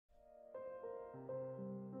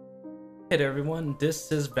Hey there everyone, this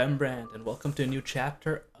is Vembrand and welcome to a new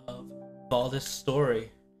chapter of Valdis'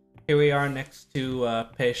 story. Here we are next to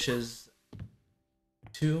Pesha's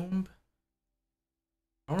tomb.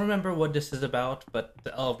 I don't remember what this is about, but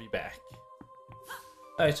I'll be back.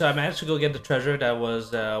 Alright, so I managed to go get the treasure that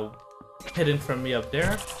was hidden from me up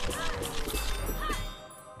there.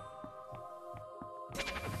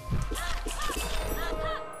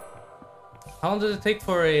 How long does it take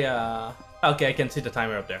for a... Okay, I can see the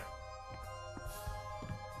timer up there.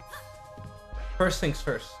 First things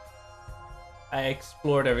first. I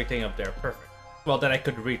explored everything up there. Perfect. Well, that I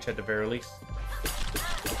could reach at the very least.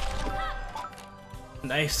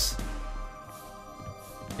 Nice.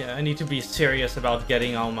 Yeah, I need to be serious about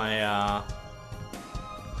getting all my,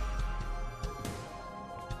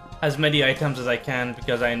 as many items as I can,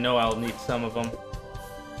 because I know I'll need some of them.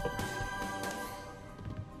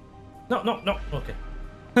 No, okay.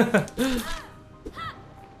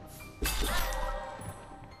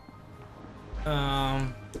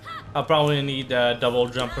 I'll probably need a double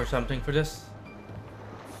jump or something for this.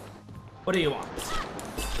 What do you want?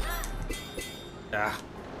 Ah.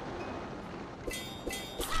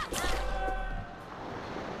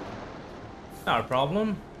 Not a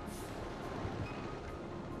problem.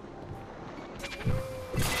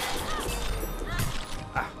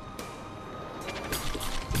 Ah.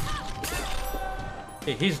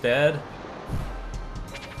 Okay, he's dead.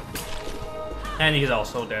 And he's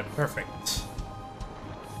also dead. Perfect.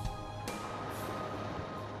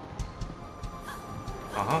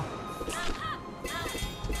 Uh-huh.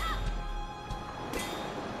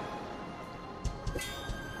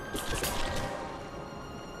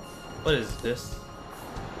 What is this?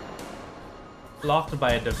 Locked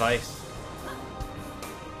by a device.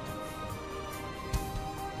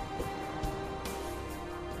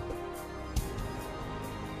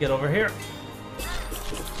 Get over here.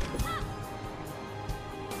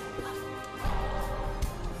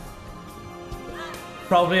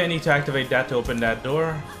 Probably I need to activate that to open that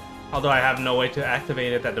door. Although I have no way to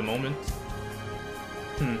activate it at the moment.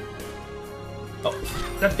 Oh,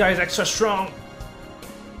 that guy's extra strong.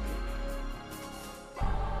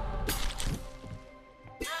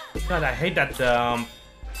 God, I hate that,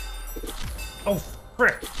 Oh,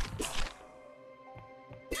 frick.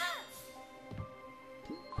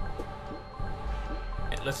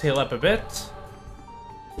 Okay, let's heal up a bit.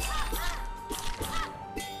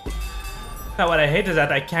 Now, what I hate is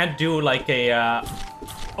that I can't do like a,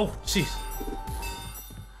 Oh, jeez.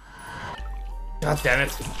 God damn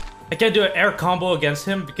it. I can't do an air combo against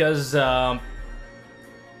him because, the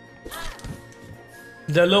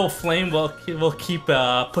little flame will keep,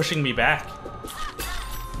 pushing me back.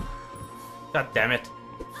 God damn it.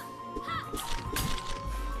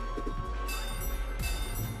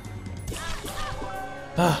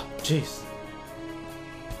 Ah, jeez.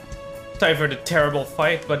 Sorry for the terrible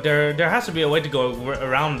fight, but there has to be a way to go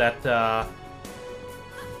around that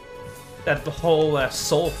that whole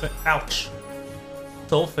soul thing. Ouch,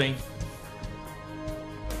 soul thing.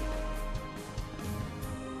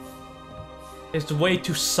 It's way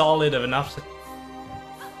too solid of enough. If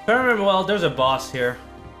I remember well, there's a boss here.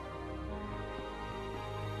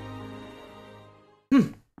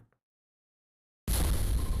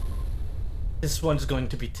 This one's going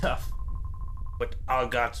to be tough. With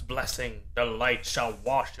Algot's blessing, the light shall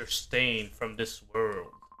wash your stain from this world.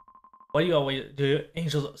 Why do you always do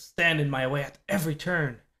angels stand in my way at every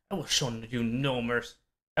turn? I will show you no mercy.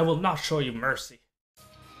 I will not show you mercy.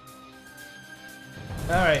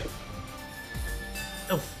 Alright.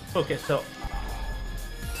 Oh, okay, so...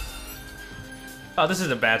 Oh, this is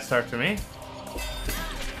a bad start for me.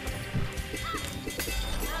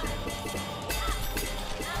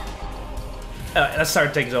 Alright, let's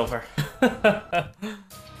start things over.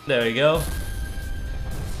 There we go.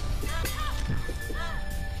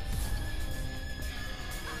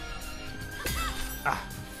 Ah.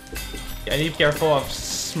 Yeah, I need to be careful of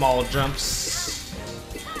small jumps.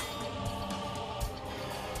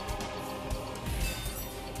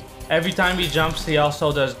 Every time he jumps, he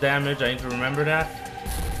also does damage. I need to remember that.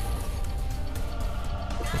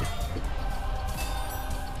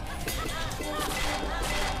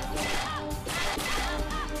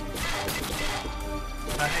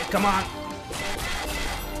 Come on.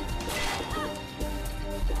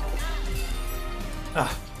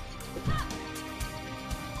 Ah.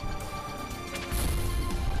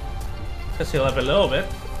 Let's heal up a little bit.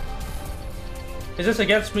 Is this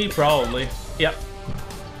against me? Probably. Yep.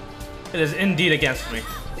 It is indeed against me.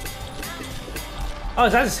 Oh,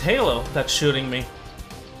 is that his halo that's shooting me?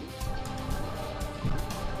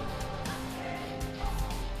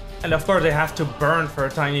 And of course they have to burn for a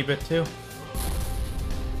tiny bit too.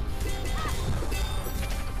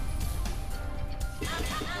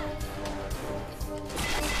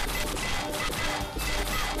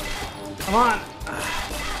 Come on!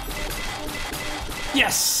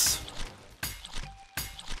 Yes!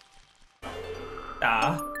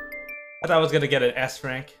 I thought I was gonna get an S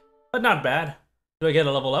rank, but not bad. Do I get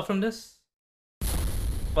a level up from this?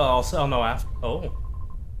 Well, I'll know after. Oh.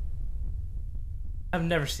 I've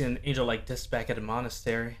never seen an angel like this back at a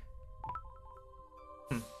monastery.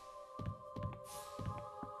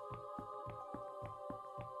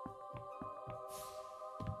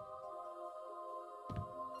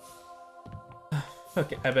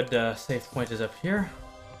 Okay, I bet the save point is up here.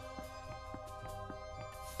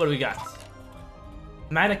 What do we got?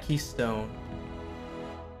 Mana Keystone.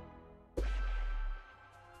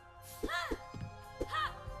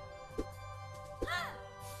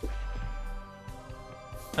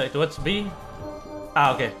 Wait, what's B?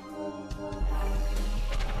 Ah, okay.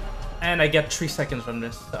 And I get 3 seconds from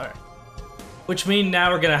this. Alright. Which means now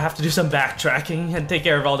we're gonna have to do some backtracking and take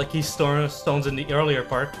care of all the keystones in the earlier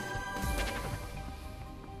part.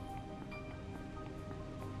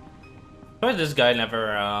 Why this guy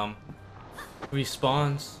never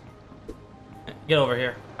respawns? Get over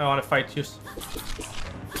here. I want to fight you.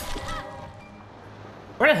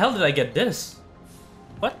 Where the hell did I get this?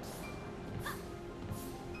 What?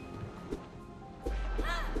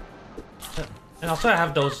 And also I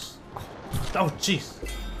have those... Oh, jeez.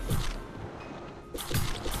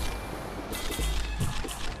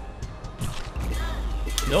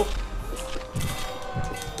 Nope.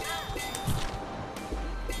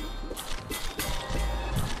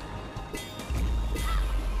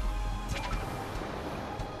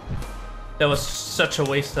 That was such a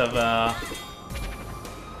waste of,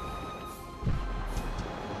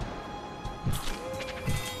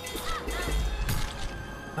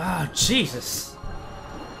 Ah, Jesus.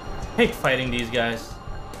 Hate fighting these guys.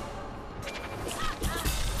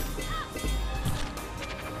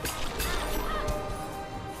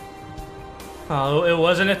 Oh, it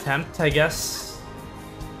was an attempt, I guess.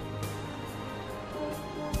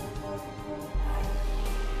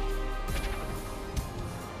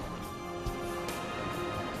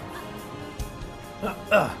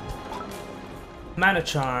 Mana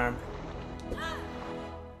Charm.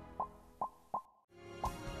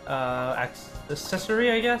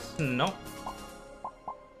 Accessory, I guess? No.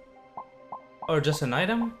 Or just an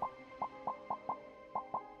item?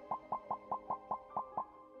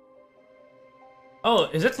 Oh,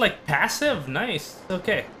 is it like passive? Nice.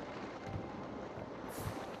 Okay.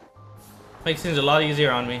 Makes things a lot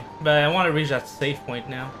easier on me. But I want to reach that save point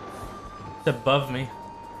now. It's above me.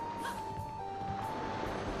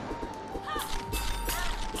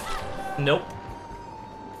 Nope.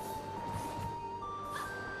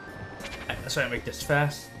 Let's try to make this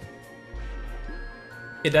fast.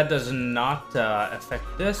 Okay, that does not affect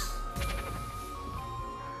this.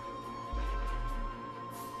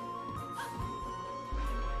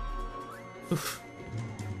 Oof.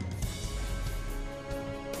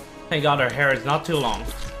 Thank God our hair is not too long.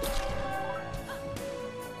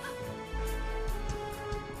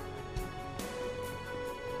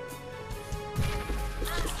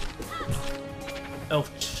 Oh,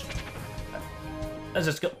 let's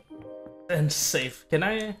just go and save. Can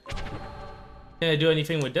I do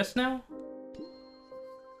anything with this now?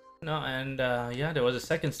 No, and yeah, there was a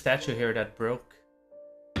second statue here that broke.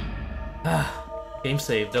 Game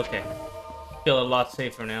saved. Okay, feel a lot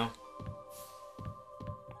safer now.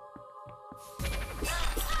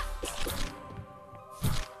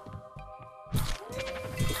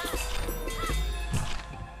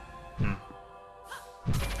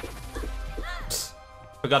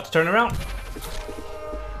 Forgot to turn around.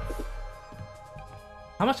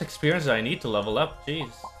 How much experience do I need to level up?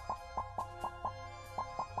 Jeez.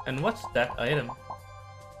 And what's that item?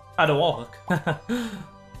 Ah, the wall hook.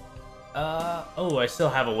 Oh, I still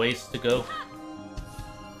have a ways to go.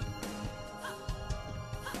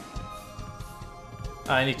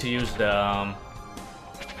 I need to use the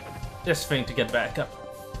this thing to get back up.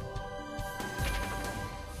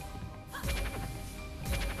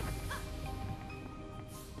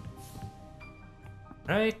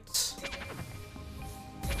 Right.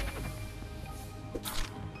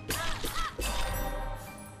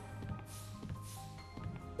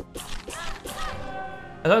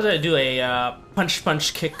 I thought I'd do a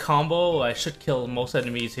punch kick combo. I should kill most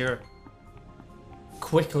enemies here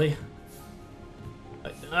quickly.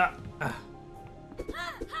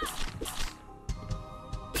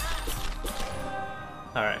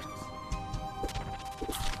 All right.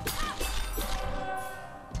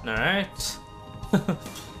 Alright.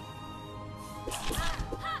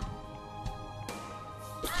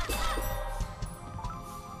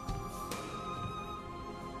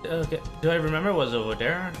 Okay, do I remember what was over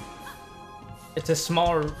there? It's a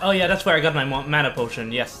small... Oh yeah, that's where I got my mana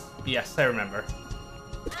potion. Yes, yes, I remember.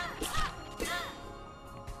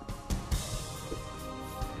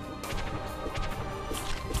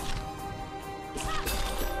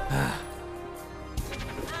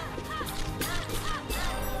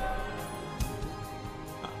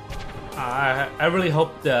 I really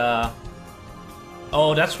hope the...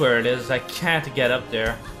 Oh, that's where it is. I can't get up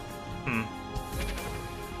there.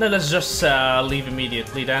 No, let's just leave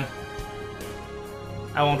immediately then.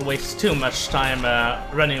 I won't waste too much time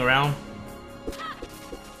running around.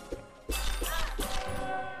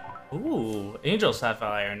 Ooh, Angel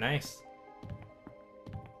Sapphire, nice.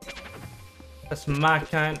 That's my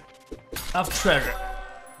kind of treasure.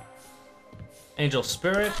 Angel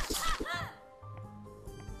Spirits.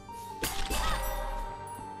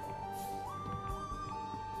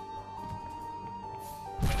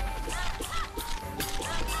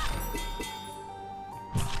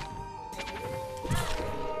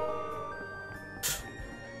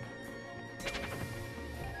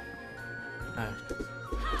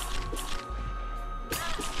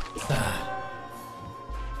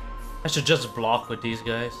 I should just block with these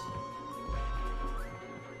guys.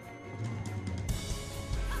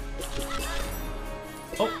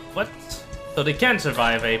 Oh, what? So they can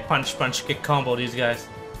survive a punch-punch-kick combo, these guys.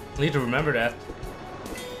 I need to remember that.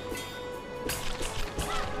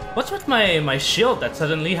 What's with my shield that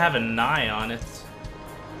suddenly have an eye on it?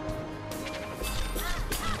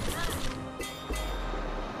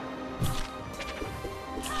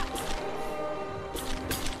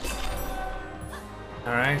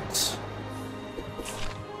 Alright.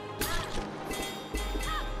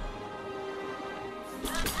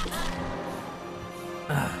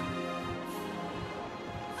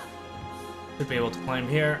 Should be able to climb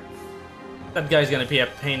here. That guy's gonna be a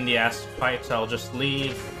pain in the ass to fight, so I'll just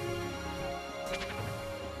leave.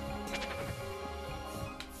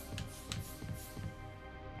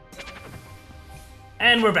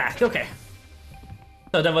 And we're back, okay.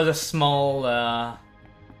 So that was a small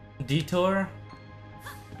detour.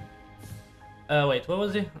 Wait, what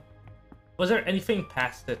was it? Was there anything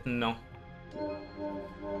past it? No.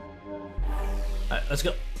 Alright, let's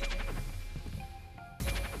go.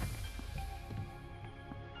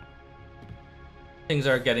 Things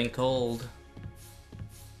are getting cold.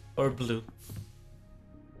 Or blue.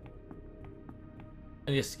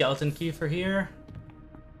 I need a skeleton key for here.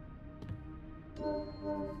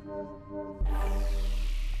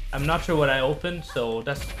 I'm not sure what I opened, so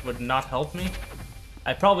that would not help me.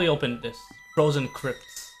 I probably opened this. Frozen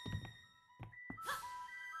Crypts.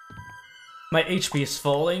 My HP is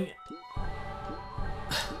falling.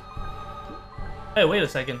 Hey, wait a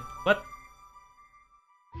second. What?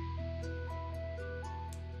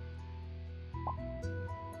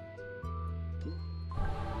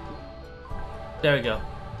 There we go.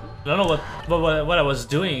 I don't know what I was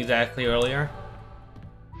doing exactly earlier.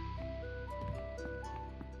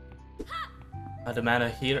 The mana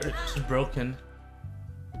heater is broken.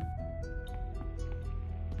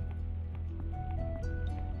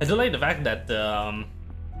 I do like the fact that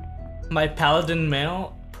my paladin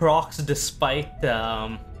mail procs despite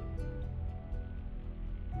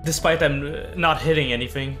despite I'm not hitting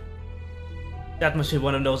anything. That must be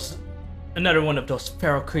one of those, another one of those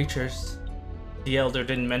feral creatures. The elder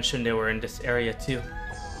didn't mention they were in this area too.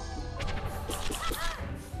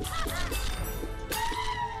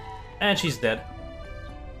 And she's dead.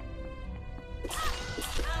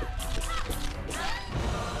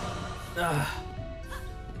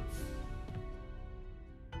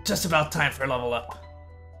 Just about time for a level up.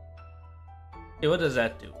 Okay, what does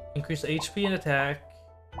that do? Increase HP and attack.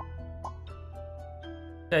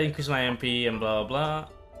 That increases my MP and blah blah blah.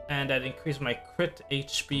 And that increased my crit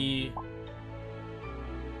HP.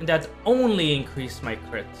 And that only increased my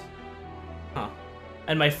crit. Huh.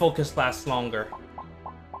 And my focus lasts longer.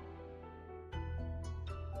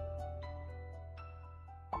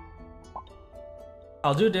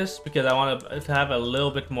 I'll do this because I want to have a little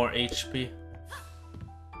bit more HP.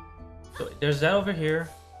 So there's that over here.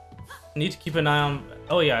 I need to keep an eye on...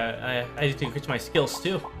 Oh yeah, I need to increase my skills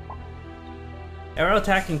too. Arrow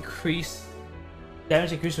attack increase...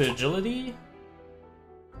 Damage increase with agility?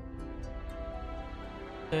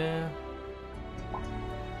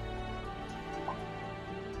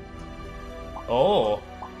 Oh.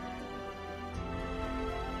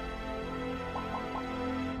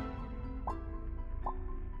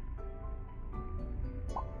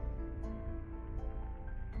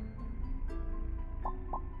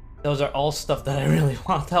 Those are all stuff that I really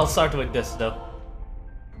want. I'll start with this though.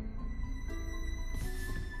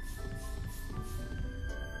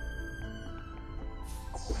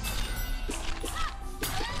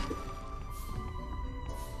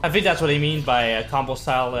 I think that's what I mean by a combo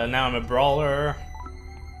style. Now I'm a brawler.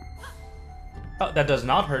 Oh, that does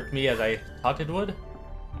not hurt me as I thought it would.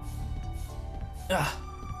 Ugh.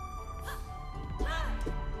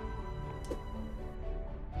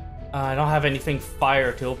 I don't have anything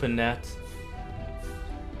fire to open that.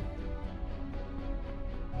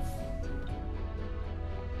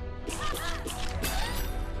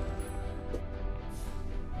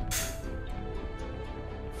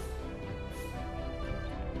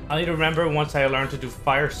 I need to remember once I learn to do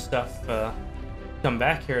fire stuff, come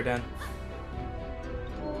back here then.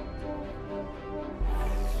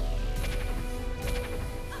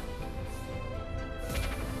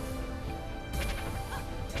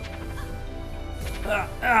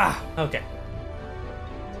 Okay.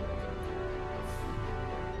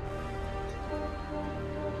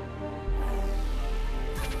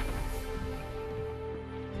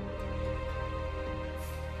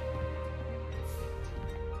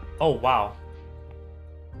 Oh, wow.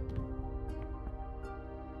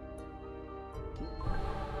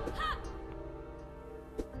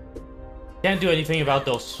 Can't do anything about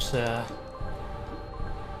those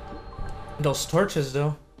torches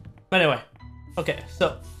though. But anyway. Okay,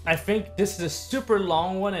 so I think this is a super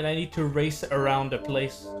long one and I need to race around the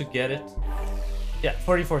place to get it. Yeah,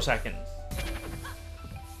 44 seconds.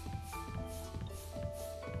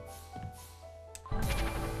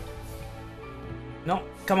 No,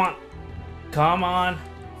 come on. Come on.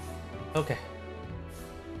 Okay.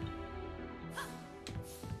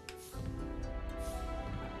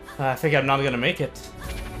 I think I'm not gonna make it.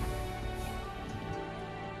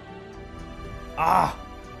 Ah!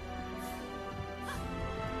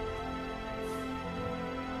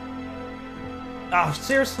 Oh,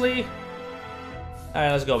 seriously?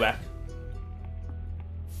 Alright, let's go back.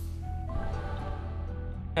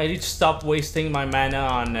 I need to stop wasting my mana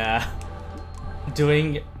on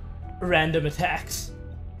doing random attacks.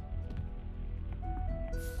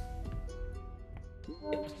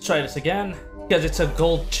 Let's try this again. Because it's a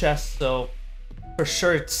gold chest, so for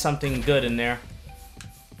sure it's something good in there.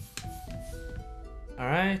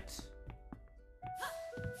 Alright.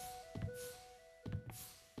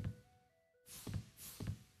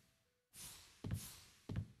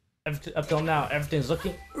 Up till now, everything's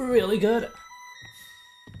looking really good.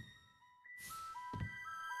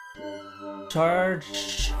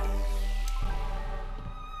 Charge.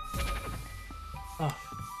 Oh.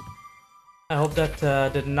 I hope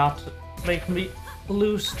that did not make me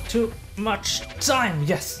lose too much time.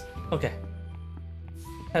 Yes. Okay.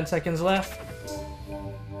 10 seconds left.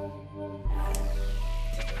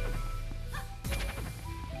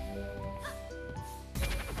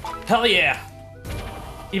 Hell yeah.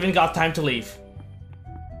 Even got time to leave.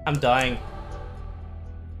 I'm dying.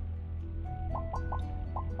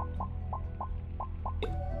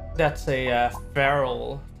 That's a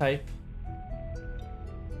feral type.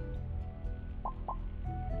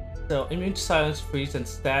 So immune to silence, freeze, and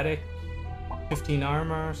static. 15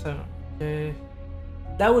 armor. So okay,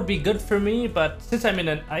 that would be good for me. But since I'm in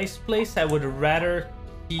an ice place, I would rather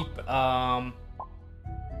keep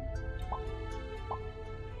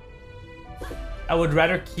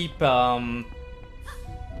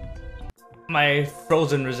my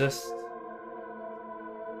frozen resist.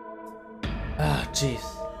 Ah, jeez.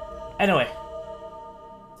 Anyway,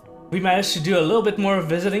 we managed to do a little bit more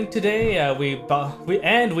visiting today. We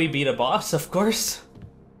beat a boss, of course.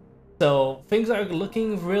 So things are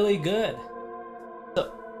looking really good.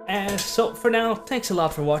 So for now, thanks a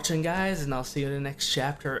lot for watching, guys, and I'll see you in the next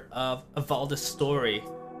chapter of Valdis' story,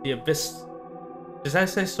 the Abyss. Did I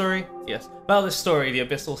say story? Yes. Valdis' story, the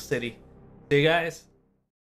Abyssal City. See you guys.